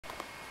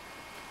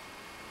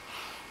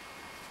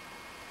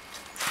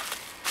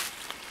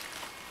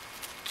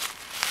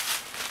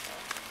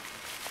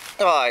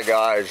Alright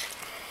guys,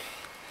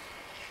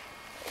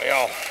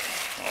 well,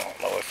 I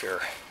don't know if you're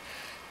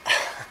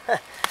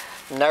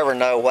never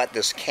know what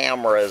this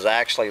camera is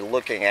actually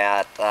looking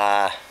at,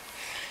 but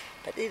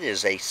it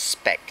is a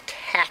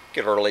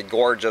spectacularly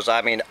gorgeous,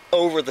 I mean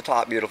over the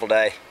top beautiful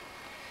day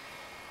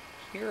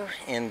here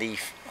in the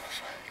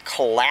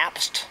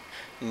collapsed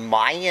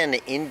Mayan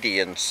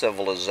Indian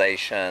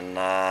civilization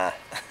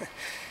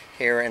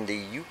here in the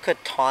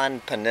Yucatan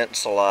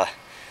Peninsula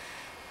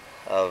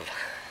of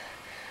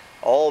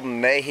old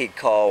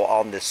Mexico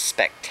on this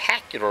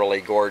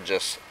spectacularly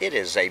gorgeous, it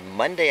is a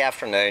Monday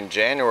afternoon,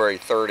 January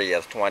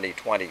 30th,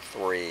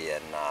 2023,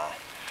 and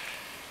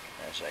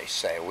as they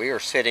say, we are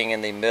sitting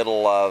in the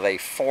middle of a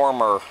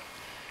former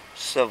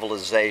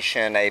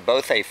civilization,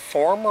 both a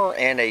former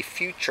and a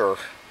future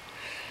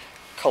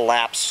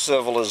collapsed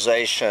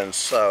civilization.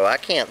 So I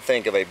can't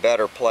think of a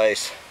better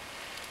place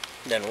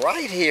than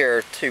right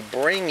here to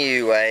bring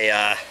you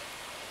a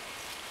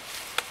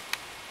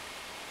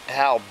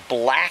how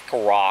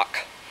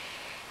BlackRock,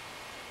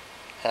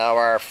 how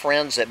our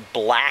friends at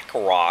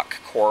BlackRock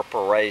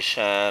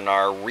Corporation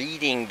are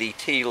reading the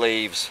tea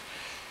leaves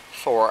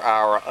for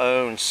our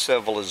own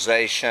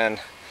civilization.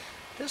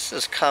 This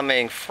is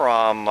coming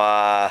from,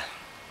 what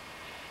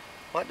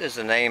is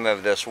the name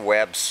of this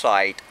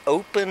website?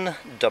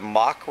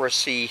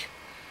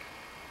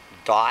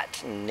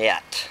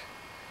 OpenDemocracy.net.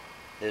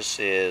 This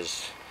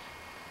is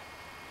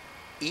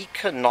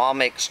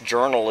economics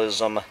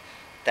journalism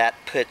that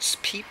puts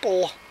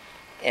people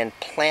and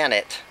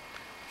planet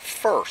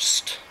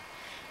first.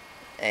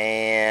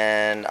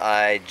 And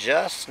I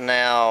just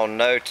now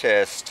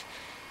noticed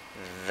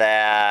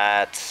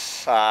that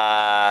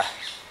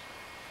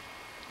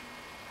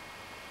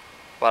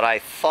what I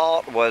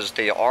thought was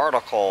the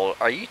article,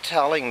 are you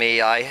telling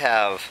me I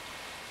have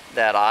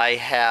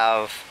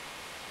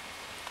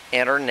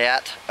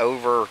internet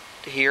over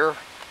here?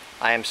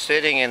 I am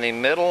sitting in the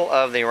middle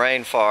of the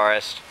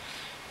rainforest.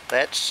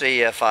 Let's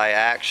see if I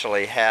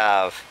actually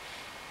have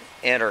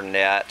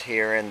internet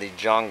here in the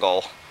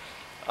jungle.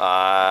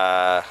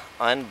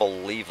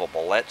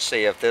 Unbelievable. Let's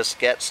see if this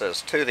gets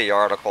us to the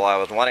article I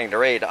was wanting to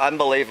read.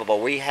 Unbelievable.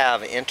 We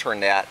have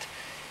internet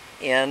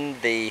in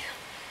the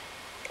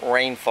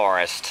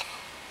rainforest.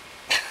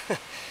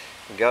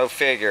 Go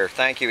figure.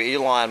 Thank you,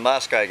 Elon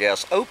Musk, I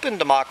guess. Open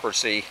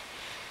democracy.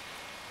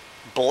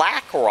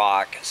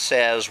 BlackRock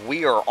says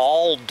we are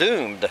all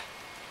doomed.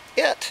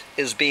 It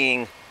is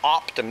being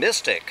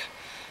optimistic.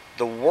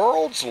 The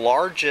world's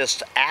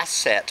largest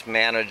asset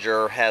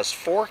manager has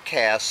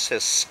forecast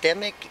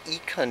systemic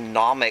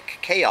economic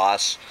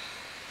chaos.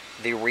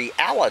 The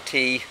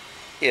reality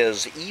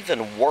is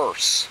even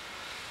worse.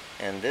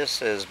 And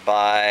this is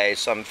by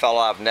some fellow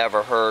I've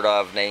never heard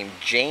of named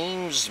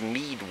James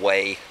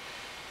Meadway.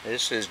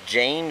 This is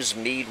James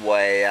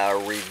Meadway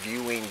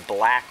reviewing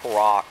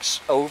BlackRock's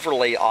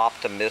overly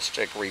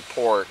optimistic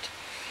report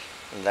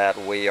that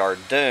we are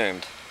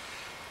doomed.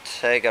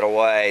 Take it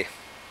away.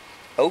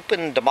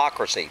 Open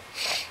democracy.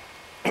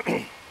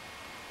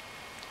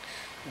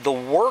 The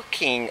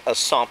working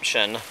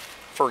assumption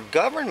for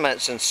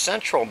governments and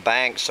central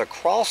banks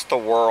across the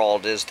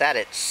world is that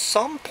at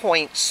some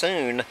point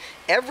soon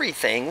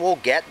everything will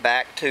get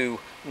back to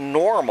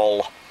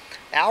normal.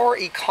 Our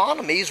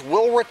economies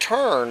will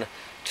return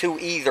to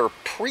either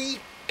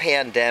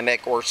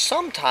pre-pandemic or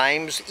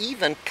sometimes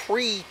even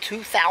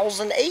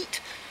pre-2008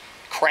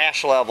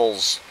 crash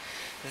levels.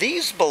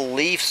 These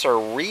beliefs are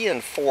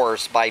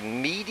reinforced by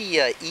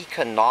media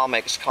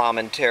economics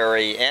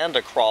commentary and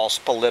across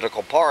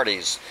political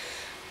parties.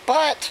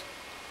 But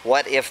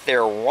what if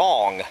they're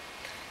wrong?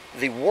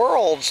 The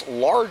world's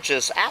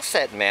largest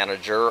asset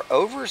manager,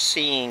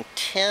 overseeing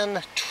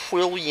 $10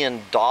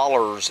 trillion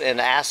in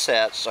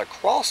assets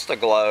across the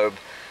globe,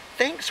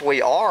 thinks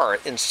we are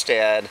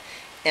instead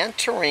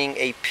entering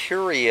a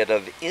period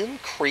of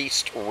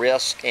increased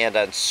risk and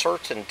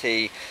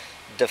uncertainty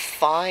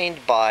defined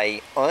by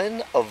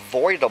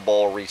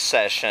unavoidable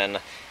recession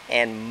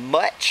and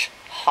much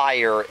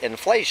higher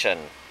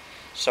inflation.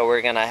 So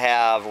we're going to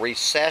have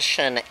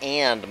recession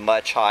and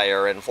much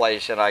higher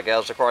inflation, I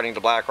guess, according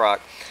to BlackRock.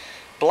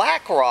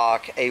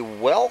 BlackRock, a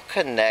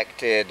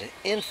well-connected,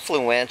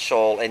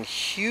 influential, and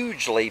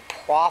hugely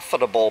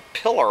profitable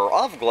pillar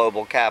of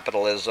global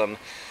capitalism,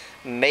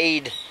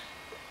 made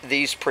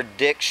these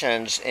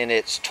predictions in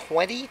its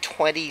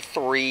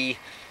 2023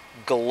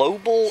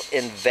 Global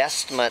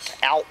Investment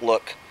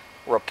Outlook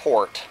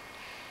report.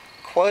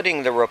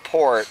 Quoting the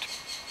report,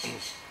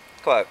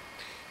 quote,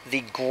 "The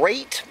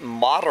Great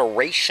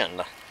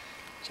Moderation,"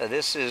 so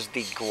this is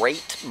the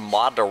Great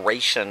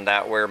Moderation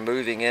that we're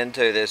moving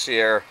into this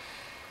year,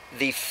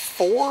 "the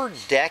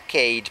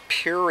 4-decade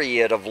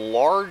period of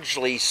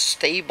largely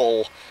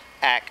stable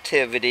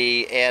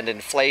activity and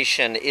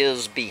inflation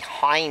is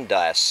behind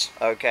us."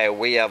 Okay,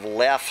 we have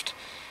left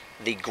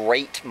the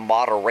Great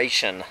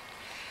Moderation.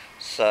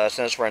 So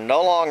since we're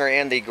no longer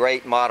in the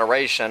Great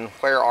Moderation,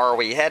 where are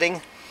we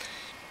heading?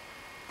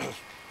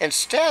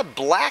 Instead,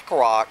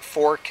 BlackRock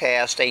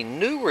forecast a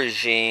new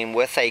regime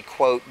with a,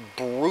 quote,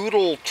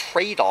 brutal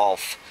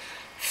trade-off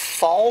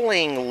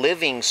falling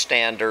living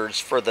standards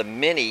for the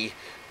many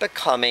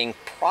becoming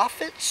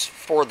profits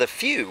for the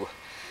few.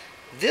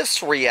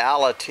 This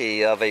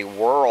reality of a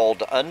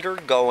world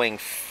undergoing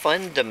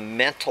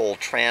fundamental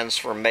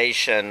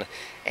transformation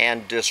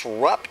and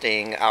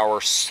disrupting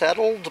our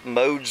settled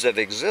modes of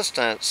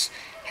existence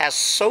has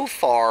so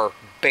far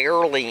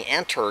barely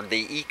entered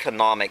the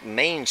economic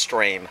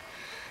mainstream.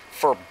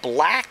 For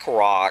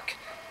BlackRock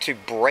to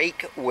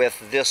break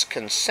with this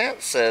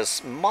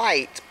consensus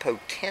might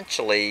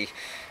potentially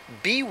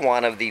be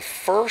one of the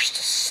first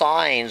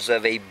signs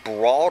of a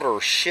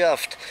broader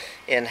shift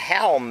in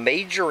how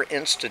major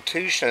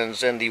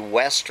institutions in the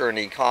Western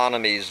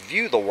economies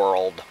view the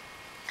world.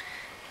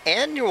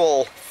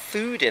 Annual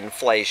food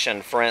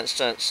inflation, for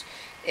instance,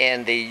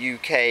 in the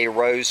UK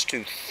rose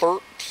to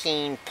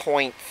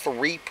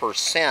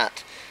 13.3%,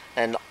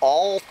 an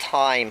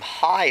all-time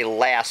high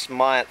last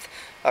month,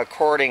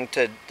 according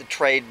to the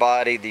trade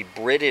body, the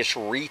British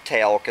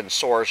Retail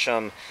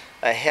Consortium,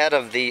 ahead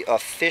of the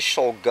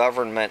official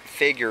government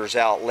figures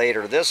out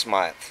later this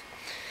month.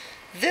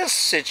 This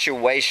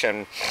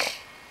situation,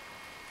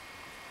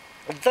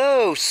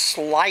 though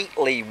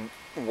slightly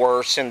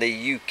worse in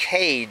the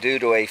UK due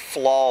to a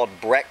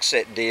flawed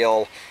Brexit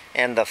deal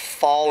and the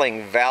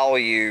falling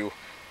value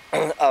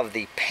of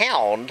the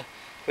pound,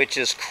 which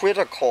is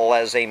critical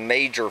as a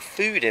major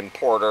food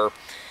importer,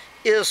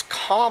 is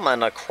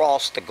common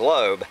across the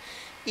globe.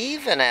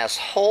 Even as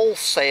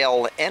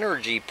wholesale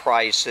energy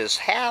prices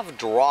have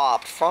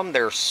dropped from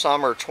their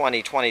summer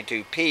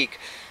 2022 peak,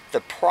 the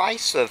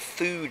price of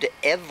food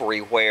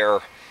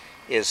everywhere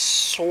is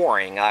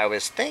soaring. I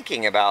was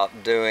thinking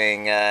about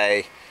doing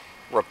a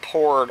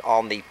report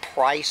on the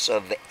price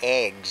of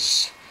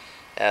eggs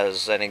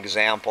as an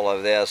example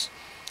of this.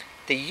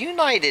 The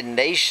United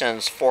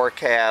Nations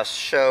forecasts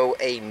show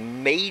a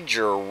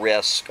major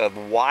risk of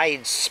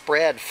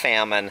widespread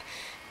famine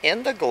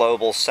in the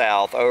global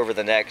south over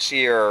the next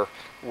year,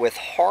 with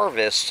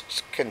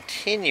harvests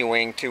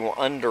continuing to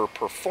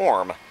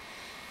underperform.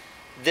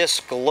 This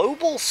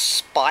global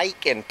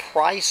spike in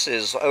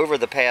prices over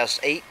the past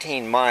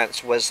 18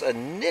 months was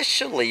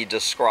initially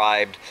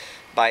described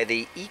by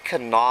the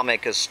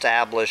economic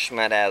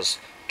establishment as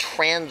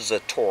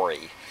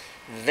transitory.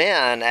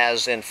 Then,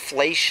 as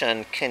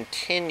inflation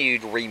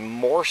continued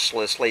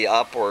remorselessly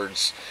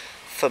upwards,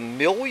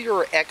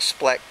 familiar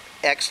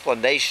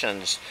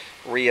explanations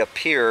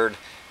reappeared,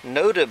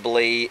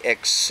 notably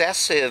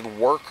excessive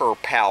worker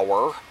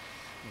power,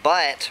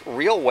 but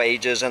real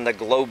wages in the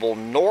global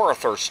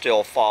north are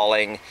still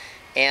falling,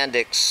 and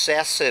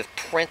excessive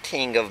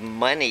printing of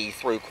money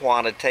through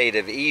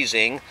quantitative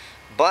easing,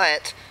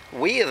 but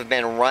we have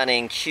been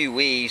running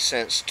QE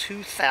since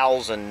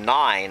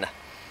 2009.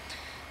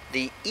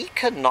 The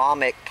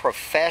economic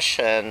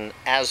profession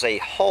as a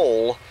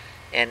whole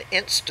and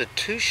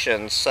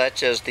institutions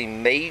such as the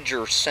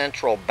major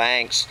central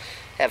banks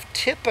have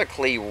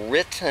typically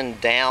written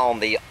down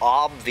the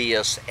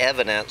obvious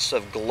evidence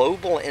of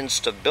global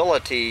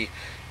instability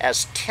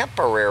as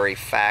temporary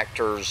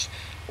factors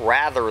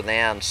rather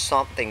than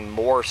something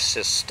more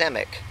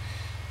systemic.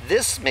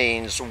 This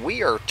means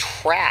we are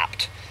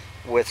trapped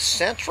with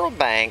central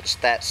banks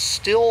that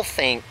still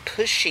think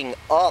pushing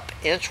up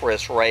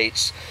interest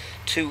rates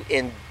to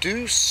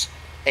induce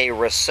a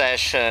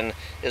recession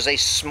is a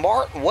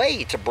smart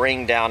way to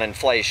bring down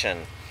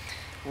inflation.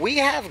 We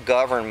have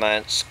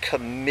governments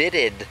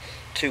committed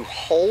to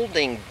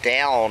holding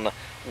down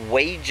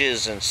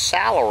wages and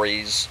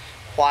salaries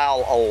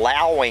while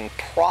allowing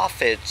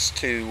profits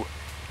to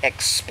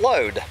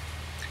explode.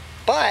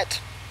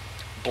 But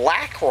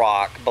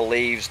BlackRock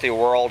believes the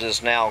world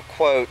is now,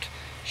 quote,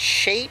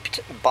 shaped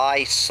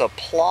by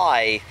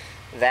supply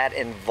that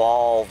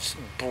involves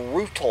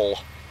brutal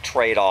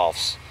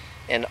trade-offs.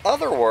 In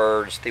other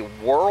words, the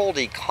world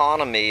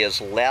economy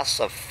is less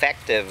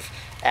effective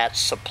at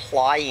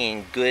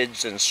supplying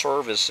goods and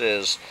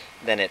services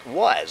than it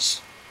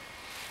was.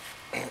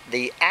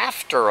 The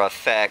after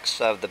effects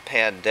of the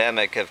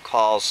pandemic have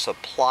caused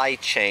supply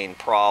chain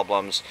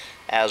problems,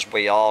 as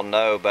we all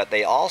know, but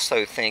they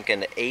also think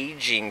an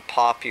aging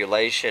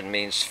population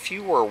means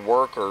fewer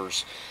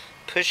workers,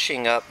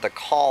 pushing up the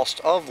cost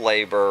of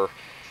labor,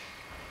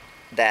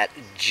 that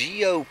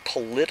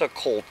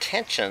geopolitical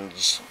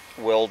tensions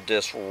will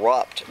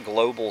disrupt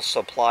global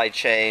supply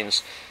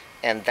chains,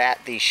 and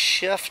that the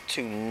shift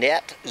to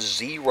net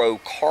zero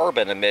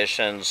carbon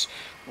emissions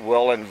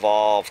will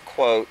involve,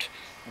 quote,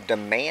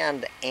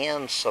 demand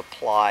and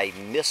supply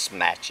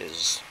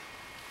mismatches.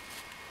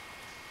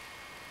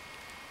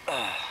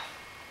 I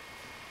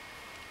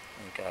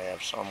think I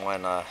have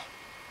someone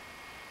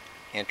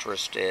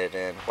interested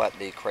in what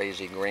the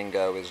crazy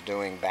gringo is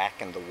doing back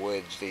in the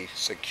woods. The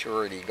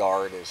security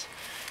guard is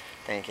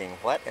thinking,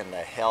 what in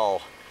the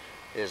hell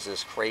is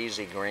this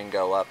crazy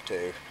gringo up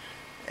to?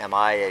 Am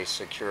I a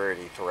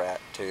security threat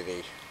to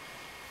the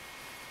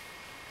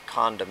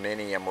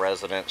condominium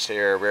residents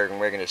here? We're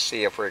going to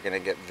see if we're going to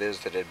get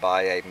visited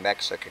by a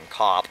Mexican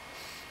cop.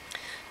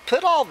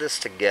 Put all this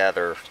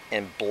together,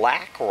 and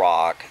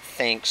BlackRock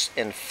thinks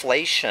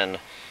inflation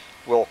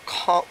will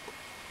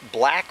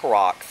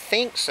BlackRock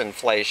thinks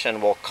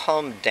inflation will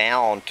come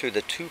down to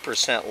the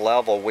 2%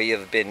 level we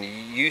have been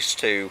used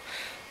to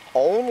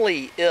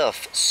only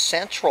if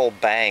central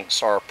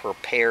banks are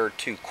prepared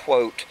to,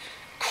 quote,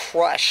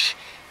 crush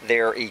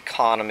their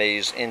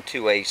economies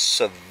into a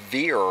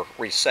severe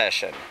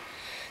recession.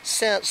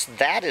 Since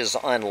that is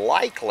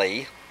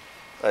unlikely,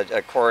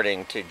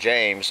 according to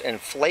James,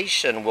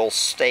 inflation will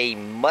stay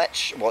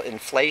much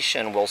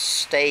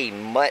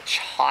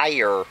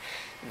higher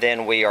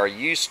than we are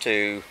used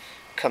to,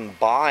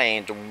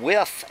 combined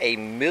with a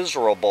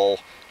miserable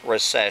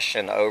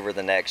recession over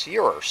the next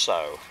year or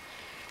so.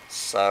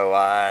 So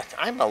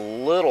I'm a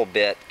little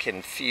bit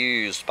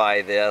confused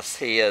by this.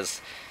 He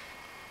is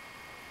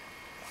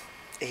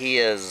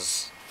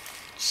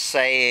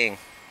saying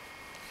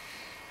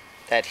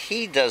that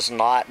he does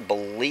not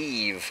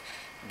believe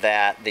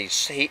that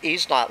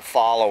he's not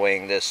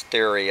following this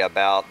theory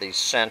about the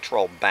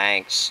central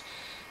banks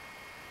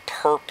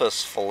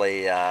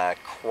purposefully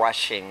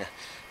crushing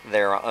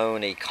their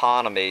own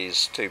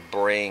economies to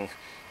bring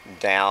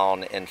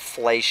down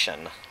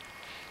inflation.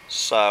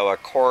 So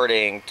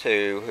according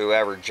to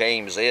whoever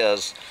James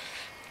is,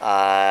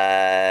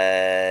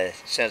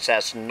 since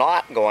that's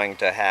not going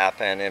to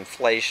happen,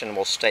 inflation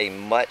will stay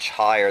much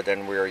higher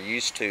than we're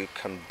used to,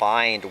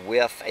 combined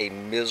with a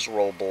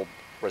miserable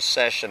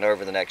recession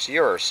over the next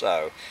year or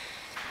so.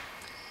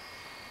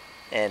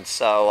 And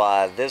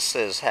so this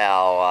is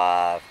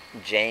how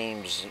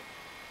James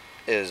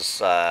is,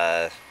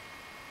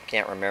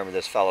 can't remember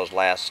this fellow's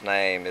last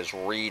name, is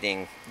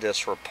reading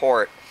this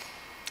report.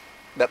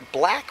 But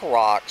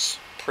BlackRock's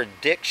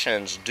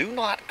predictions do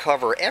not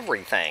cover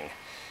everything.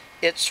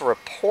 Its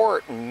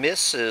report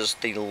misses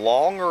the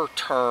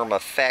longer-term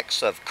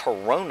effects of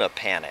corona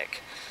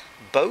panic,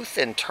 both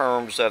in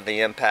terms of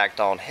the impact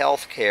on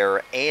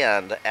healthcare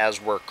and,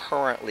 as we're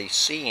currently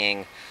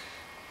seeing,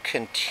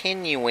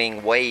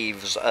 continuing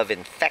waves of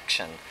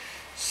infection.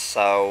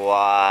 So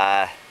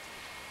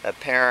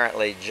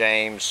apparently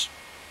James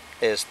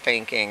is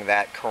thinking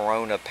that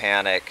corona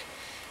panic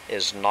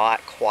is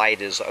not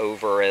quite as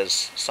over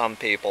as some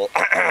people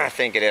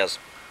think it is.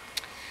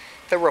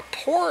 The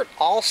report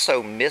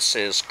also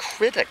misses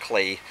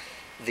critically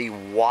the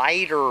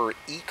wider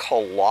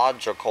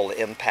ecological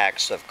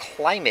impacts of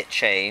climate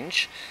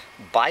change,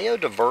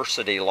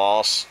 biodiversity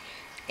loss,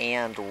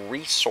 and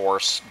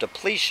resource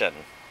depletion.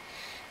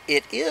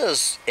 It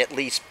is at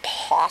least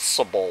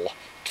possible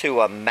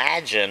to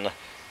imagine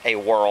a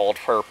world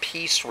where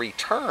peace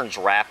returns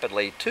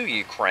rapidly to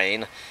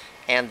Ukraine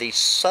and the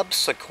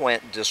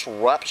subsequent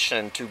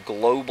disruption to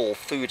global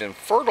food and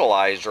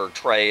fertilizer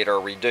trade are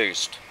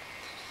reduced.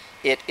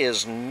 It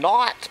is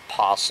not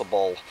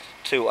possible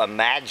to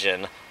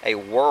imagine a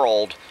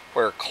world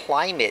where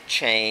climate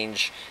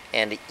change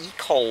and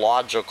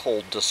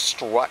ecological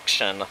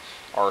destruction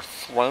are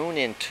thrown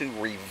into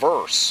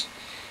reverse.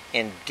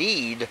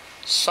 Indeed,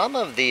 some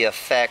of the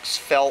effects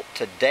felt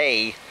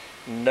today,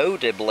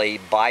 notably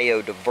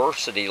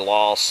biodiversity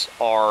loss,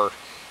 are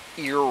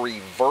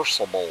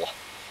irreversible.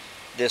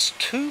 This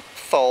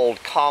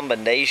twofold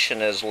combination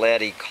has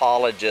led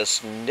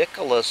ecologist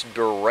Nicholas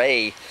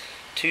Duray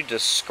to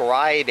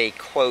describe a,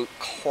 quote,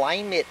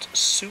 climate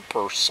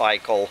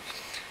supercycle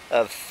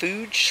of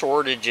food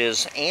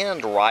shortages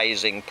and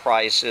rising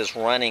prices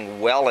running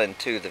well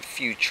into the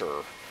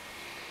future.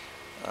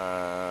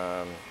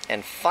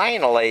 And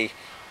finally,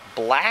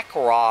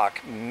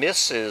 BlackRock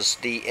misses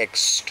the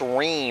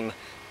extreme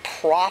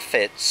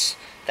profits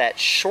that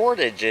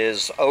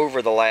shortages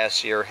over the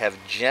last year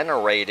have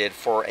generated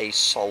for a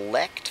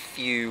select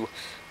few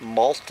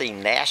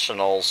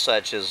multinationals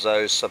such as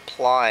those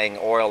supplying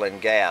oil and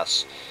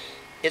gas.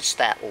 It's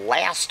that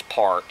last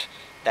part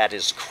that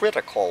is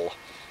critical.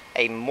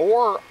 A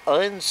more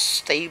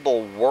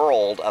unstable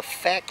world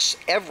affects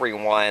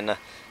everyone,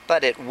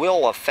 but it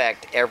will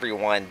affect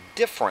everyone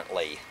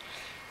differently.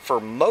 For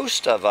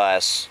most of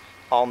us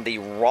on the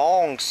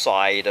wrong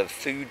side of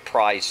food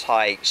price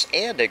hikes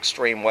and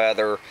extreme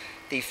weather,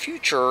 the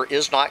future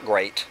is not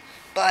great,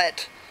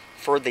 but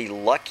for the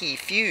lucky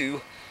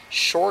few,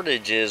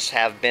 shortages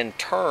have been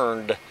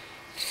turned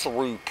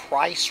through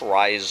price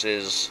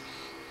rises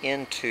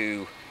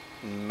into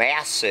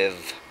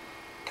massive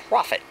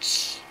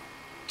profits.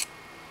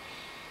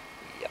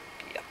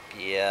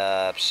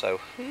 Yep.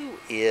 So who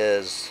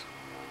is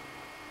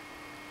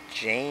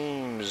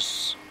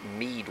James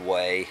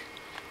Meadway?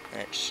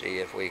 Let's see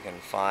if we can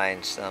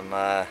find some,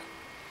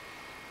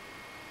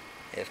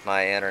 if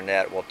my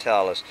internet will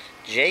tell us.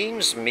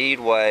 James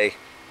Meadway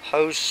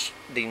hosts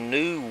the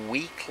new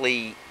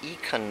weekly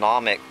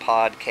economic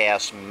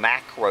podcast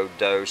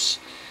Macrodose,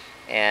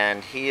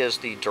 and he is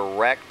the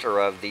director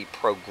of the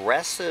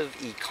Progressive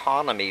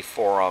Economy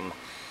Forum.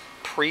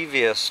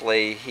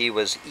 Previously, he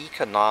was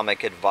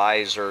economic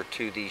advisor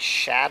to the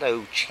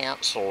Shadow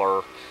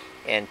Chancellor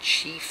and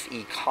chief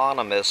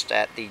economist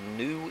at the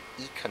New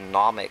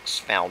Economics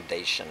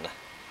Foundation.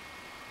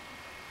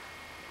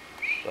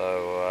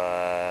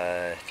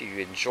 So if you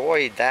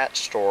enjoyed that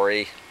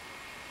story,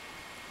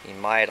 you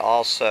might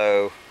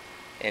also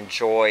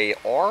enjoy,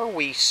 are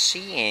we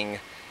seeing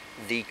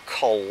the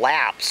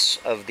collapse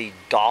of the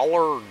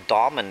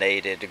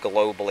dollar-dominated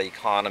global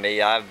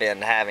economy. I've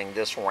been having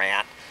this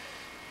rant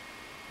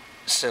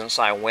since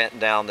I went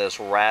down this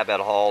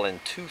rabbit hole in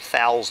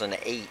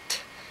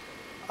 2008.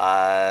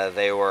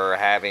 They were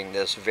having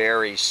this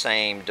very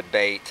same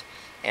debate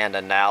and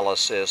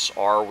analysis.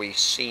 Are we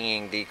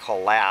seeing the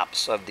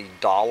collapse of the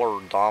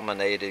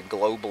dollar-dominated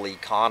global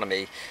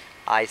economy?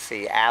 I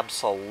see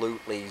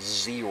absolutely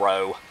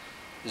zero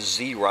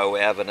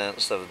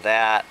evidence of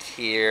that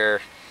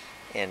here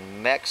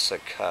in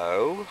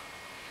Mexico.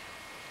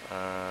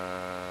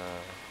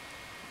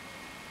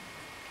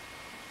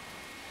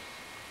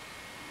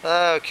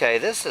 Okay,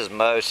 this is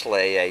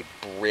mostly a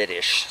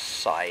British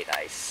site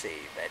I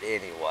see, but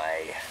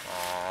anyway,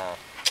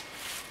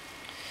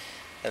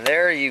 and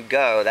there you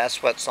go.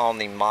 That's what's on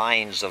the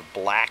minds of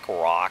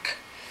BlackRock.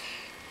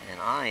 And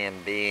I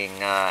am being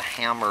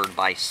hammered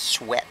by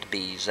sweat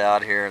bees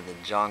out here in the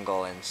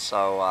jungle. And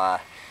so,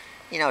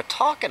 you know,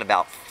 talking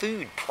about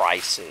food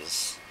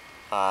prices,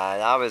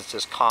 I was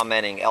just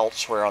commenting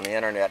elsewhere on the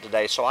internet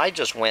today. So I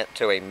just went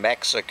to a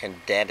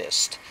Mexican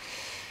dentist,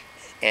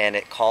 and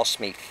it cost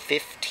me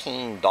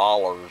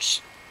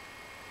 $15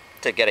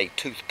 to get a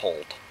tooth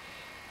pulled.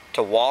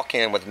 To walk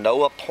in with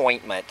no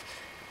appointment,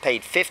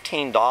 paid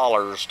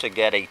 $15 to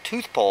get a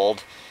tooth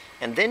pulled,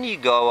 and then you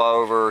go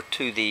over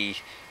to the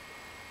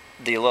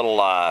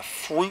little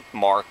fruit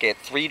market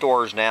 3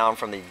 doors down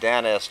from the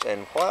dentist,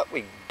 and what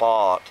we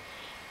bought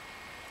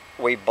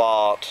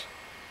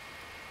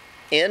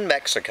in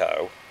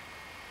Mexico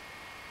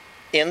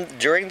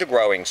during the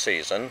growing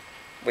season.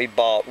 We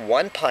bought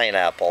 1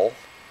 pineapple,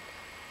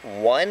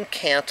 1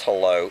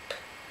 cantaloupe,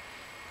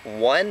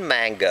 1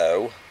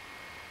 mango,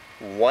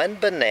 1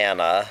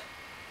 banana,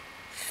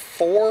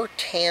 4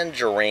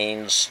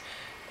 tangerines,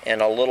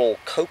 and a little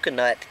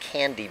coconut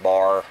candy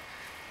bar.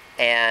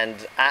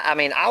 And I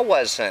mean, I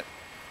wasn't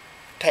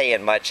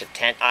paying much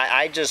attention.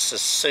 I just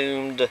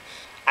assumed,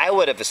 I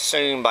would have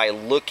assumed by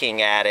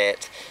looking at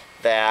it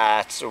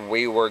that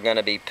we were going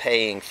to be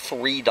paying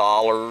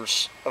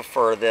 $3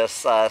 for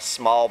this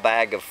small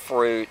bag of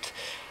fruit,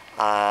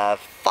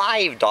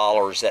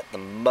 $5 at the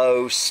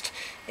most.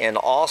 In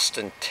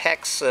Austin,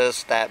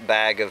 Texas, that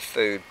bag of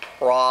food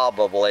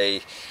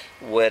probably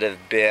would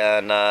have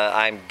been,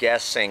 I'm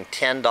guessing,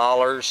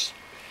 $10.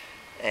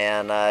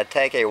 And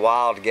take a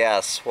wild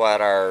guess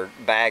what our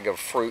bag of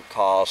fruit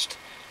cost.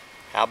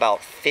 How about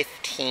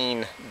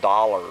 $15?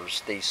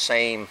 The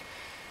same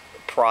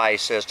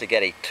price as to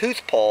get a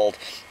tooth pulled.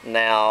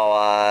 Now,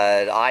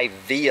 I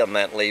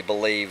vehemently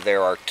believe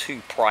there are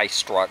 2 price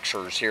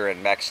structures here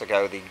in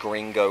Mexico, the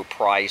gringo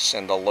price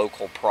and the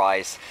local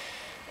price,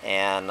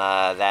 and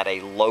that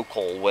a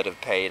local would have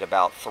paid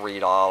about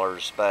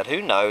 $3. But who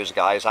knows,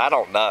 guys? I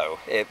don't know.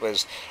 It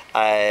was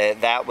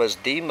that was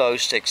the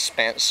most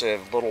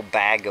expensive little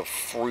bag of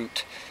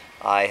fruit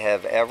I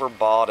have ever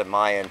bought in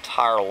my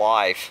entire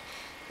life,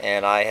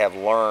 and I have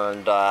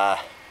learned to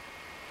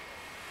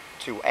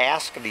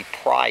ask the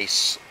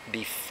price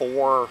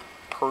before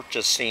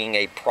purchasing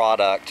a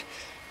product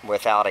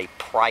without a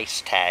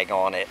price tag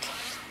on it.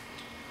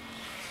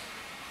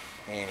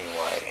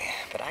 Anyway,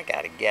 but I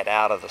got to get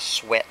out of the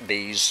sweat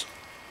bees,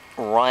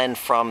 run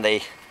from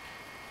the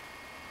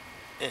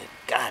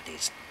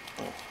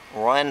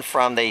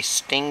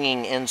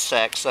stinging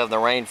insects of the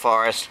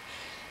rainforest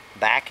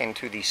back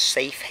into the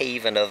safe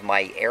haven of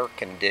my air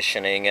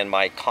conditioning in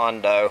my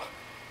condo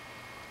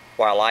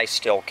while I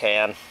still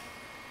can.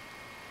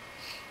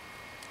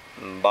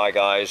 Bye,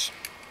 guys.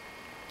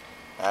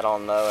 I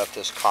don't know if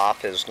this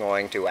cop is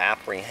going to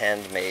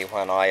apprehend me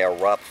when I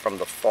erupt from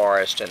the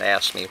forest and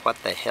ask me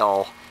what the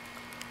hell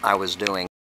I was doing.